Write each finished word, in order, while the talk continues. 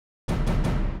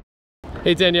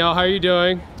Hey Danielle, how are you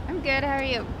doing? I'm good, how are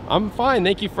you? I'm fine,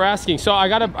 thank you for asking. So I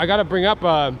gotta bring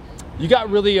up, you got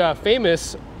really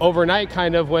famous overnight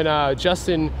kind of when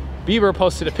Justin Bieber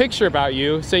posted a picture about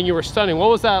you saying you were stunning. What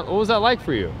was that like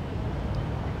for you?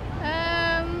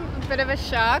 A bit of a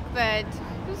shock, but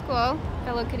it was cool.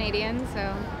 Fellow Canadian,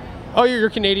 so. Oh, you're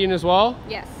Canadian as well?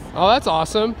 Yes. Oh, that's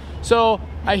awesome. So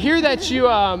I hear that you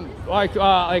like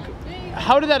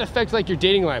how did that affect like your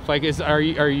dating life? Like, were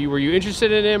you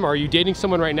interested in him? Or are you dating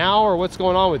someone right now, or what's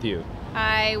going on with you?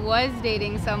 I was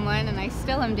dating someone, and I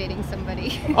still am dating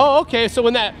somebody. Oh, okay. So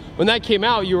when that came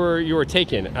out, you were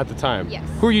taken at the time. Yes.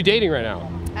 Who are you dating right now?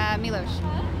 Milos.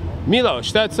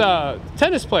 Milos, that's a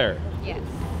tennis player. Yes.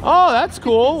 Oh, that's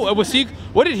cool.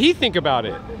 What did he think about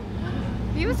it?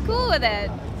 He was cool with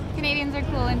it. Canadians are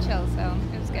cool and chill, so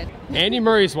it was good. Andy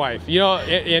Murray's wife, you know,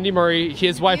 Andy Murray,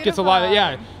 his wife gets a lot of,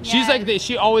 yeah. She's like, they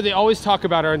always talk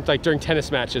about her like during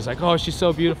tennis matches, like, oh, she's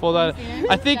so beautiful. That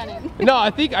I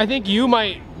think you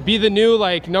might be the new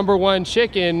like #1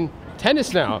 chick in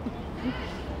tennis now.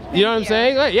 You know what I'm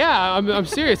saying? Like, yeah, I'm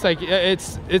serious. Like,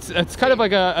 it's kind of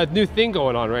like a new thing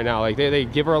going on right now. Like, they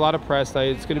give her a lot of press.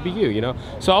 Like, it's gonna be you know.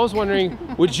 So I was wondering,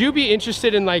 would you be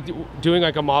interested in like doing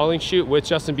like a modeling shoot with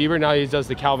Justin Bieber now he does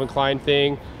the Calvin Klein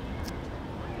thing?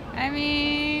 I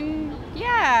mean,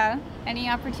 yeah. Any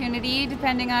opportunity,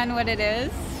 depending on what it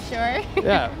is, sure.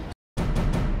 Yeah.